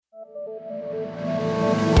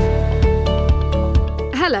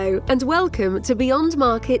Hello and welcome to Beyond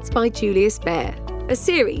Markets by Julius Baer, a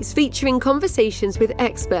series featuring conversations with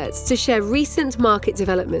experts to share recent market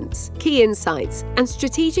developments, key insights and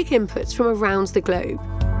strategic inputs from around the globe.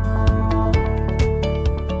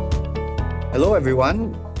 Hello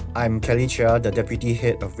everyone, I'm Kelly Chia, the Deputy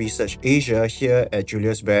Head of Research Asia here at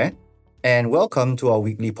Julius Baer, and welcome to our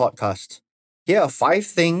weekly podcast. Here are 5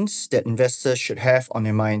 things that investors should have on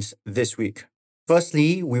their minds this week.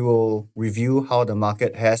 Firstly, we will review how the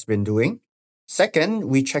market has been doing. Second,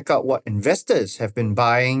 we check out what investors have been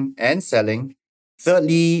buying and selling.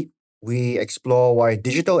 Thirdly, we explore why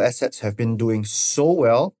digital assets have been doing so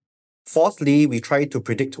well. Fourthly, we try to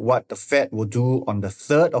predict what the Fed will do on the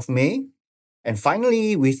 3rd of May. And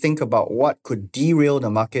finally, we think about what could derail the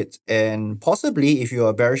market and possibly, if you're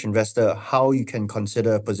a bearish investor, how you can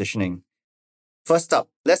consider positioning. First up,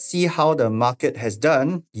 let's see how the market has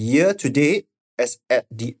done year to date as at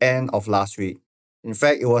the end of last week. In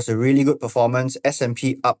fact, it was a really good performance.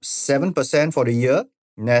 S&P up 7% for the year,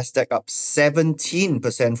 Nasdaq up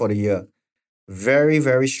 17% for the year. Very,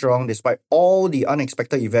 very strong despite all the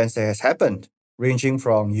unexpected events that has happened, ranging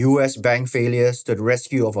from US bank failures to the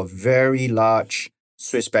rescue of a very large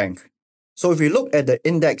Swiss bank. So if you look at the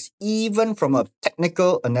index, even from a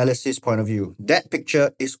technical analysis point of view, that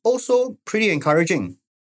picture is also pretty encouraging.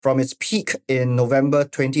 From its peak in November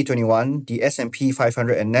 2021, the S&P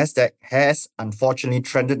 500 and Nasdaq has unfortunately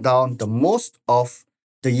trended down the most of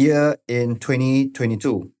the year in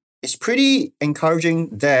 2022. It's pretty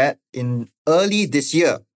encouraging that in early this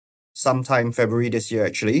year, sometime February this year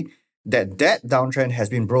actually, that downtrend has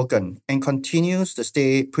been broken and continues to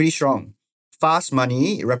stay pretty strong. Fast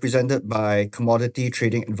money, represented by commodity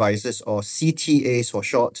trading advisors or CTAs for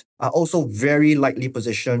short, are also very lightly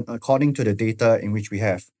positioned according to the data in which we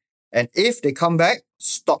have. And if they come back,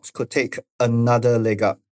 stocks could take another leg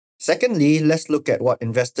up. Secondly, let's look at what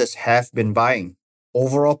investors have been buying.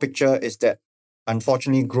 Overall picture is that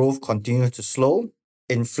unfortunately growth continues to slow.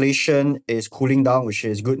 Inflation is cooling down, which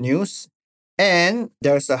is good news. And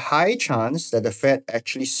there's a high chance that the Fed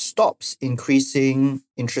actually stops increasing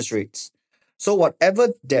interest rates. So whatever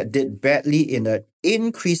that did badly in an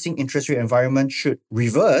increasing interest rate environment should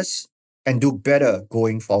reverse and do better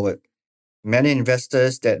going forward. Many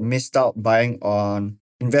investors that missed out buying on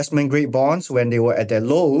investment-grade bonds when they were at their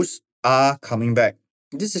lows are coming back.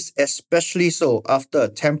 This is especially so after a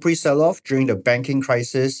temporary sell-off during the banking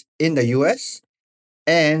crisis in the US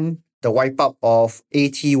and the wipe-out of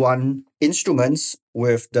AT1 instruments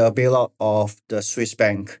with the bailout of the Swiss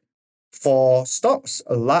bank. For stocks,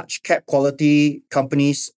 large cap quality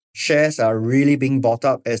companies' shares are really being bought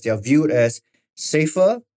up as they are viewed as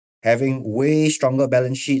safer, having way stronger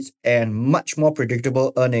balance sheets and much more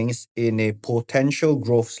predictable earnings in a potential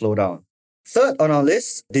growth slowdown. Third on our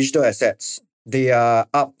list, digital assets. They are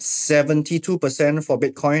up 72% for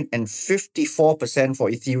Bitcoin and 54%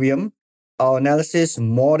 for Ethereum. Our analysis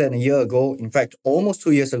more than a year ago, in fact, almost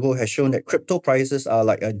 2 years ago, has shown that crypto prices are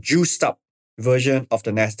like a juiced up version of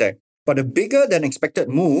the Nasdaq. But a bigger than expected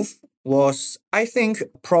move was, I think,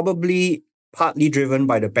 probably partly driven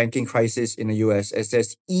by the banking crisis in the US, as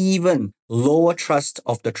there's even lower trust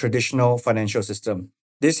of the traditional financial system.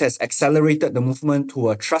 This has accelerated the movement to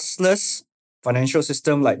a trustless financial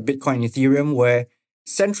system like Bitcoin and Ethereum, where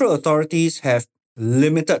central authorities have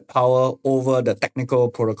limited power over the technical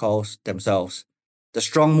protocols themselves. The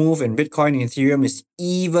strong move in Bitcoin and Ethereum is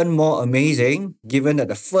even more amazing, given that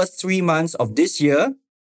the first 3 months of this year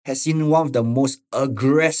has seen one of the most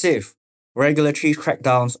aggressive regulatory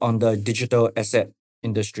crackdowns on the digital asset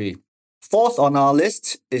industry. Fourth on our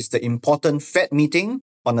list is the important Fed meeting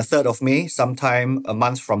on the 3rd of May, sometime a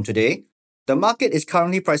month from today. The market is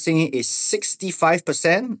currently pricing in a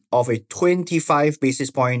 65% of a 25 basis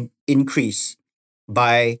point increase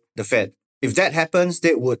by the Fed. If that happens,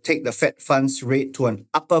 that would take the Fed funds rate to an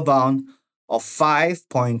upper bound of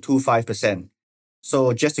 5.25%.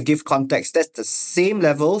 So just to give context, that's the same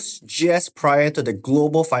levels just prior to the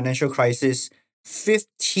global financial crisis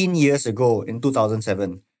 15 years ago in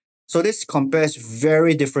 2007. So this compares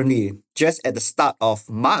very differently just at the start of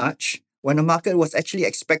March, when the market was actually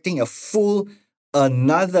expecting a full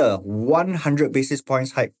another 100 basis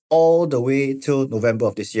points hike all the way till November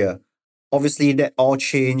of this year. Obviously, that all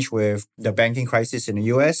changed with the banking crisis in the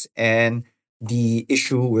US and the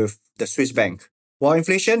issue with the Swiss bank. While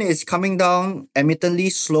inflation is coming down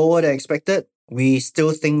admittedly slower than expected, we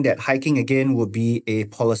still think that hiking again would be a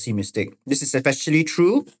policy mistake. This is especially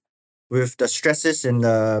true with the stresses in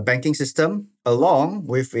the banking system, along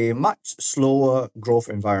with a much slower growth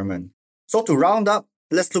environment. So to round up,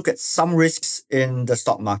 let's look at some risks in the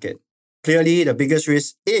stock market. Clearly, the biggest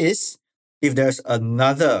risk is if there's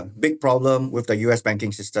another big problem with the US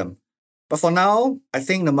banking system. But for now, I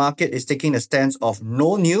think the market is taking the stance of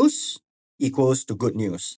no news equals to good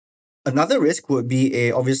news. Another risk would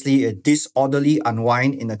be obviously a disorderly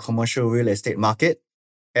unwind in the commercial real estate market.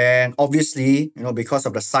 And obviously, because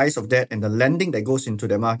of the size of that and the lending that goes into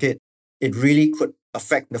the market, it really could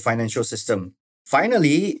affect the financial system.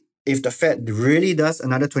 Finally, if the Fed really does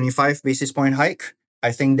another 25 basis point hike,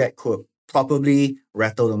 I think that could probably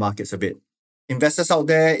rattle the markets a bit. Investors out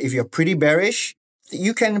there, if you're pretty bearish,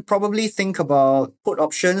 you can probably think about put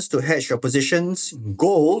options to hedge your positions,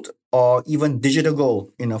 gold, or even digital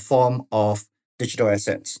gold in a form of digital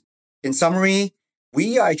assets. In summary,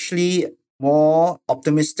 we are actually more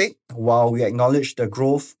optimistic while we acknowledge the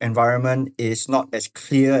growth environment is not as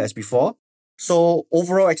clear as before. So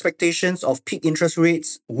overall expectations of peak interest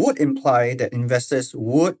rates would imply that investors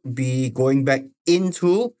would be going back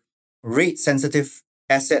into rate-sensitive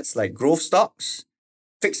assets like growth stocks,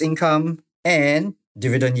 fixed income, and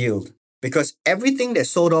dividend yield. Because everything that's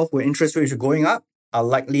sold off when interest rates are going up are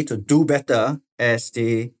likely to do better as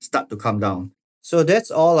they start to come down. So that's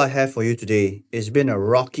all I have for you today. It's been a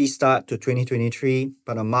rocky start to 2023,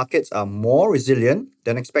 but the markets are more resilient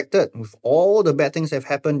than expected with all the bad things that have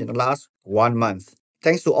happened in the last 1 month.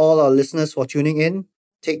 Thanks to all our listeners for tuning in.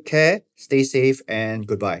 Take care, stay safe, and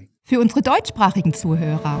goodbye. Für unsere deutschsprachigen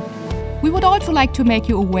Zuhörer. We would also like to make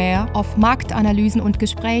you aware of Marktanalysen und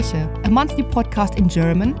Gespräche, a monthly podcast in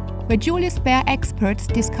German, where Julius Baer experts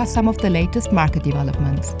discuss some of the latest market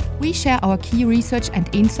developments. We share our key research and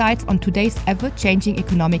insights on today's ever-changing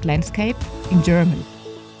economic landscape in German.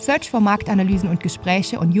 Search for Marktanalysen und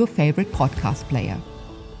Gespräche on your favorite podcast player.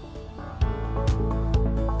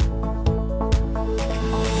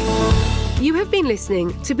 You have been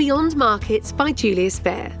listening to Beyond Markets by Julius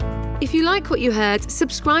Baer. If you like what you heard,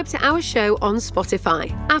 subscribe to our show on Spotify,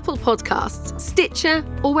 Apple Podcasts, Stitcher,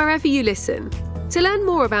 or wherever you listen. To learn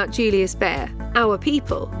more about Julius Baer, our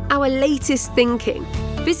people, our latest thinking,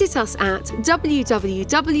 visit us at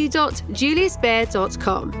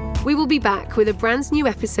www.juliusbaer.com. We will be back with a brand new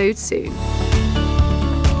episode soon.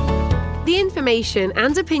 The information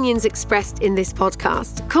and opinions expressed in this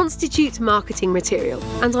podcast constitute marketing material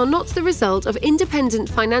and are not the result of independent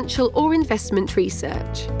financial or investment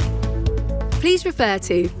research. Please refer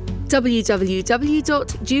to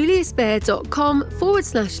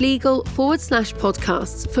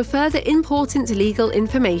www.juliusbaer.com/legal/podcasts for further important legal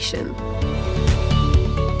information.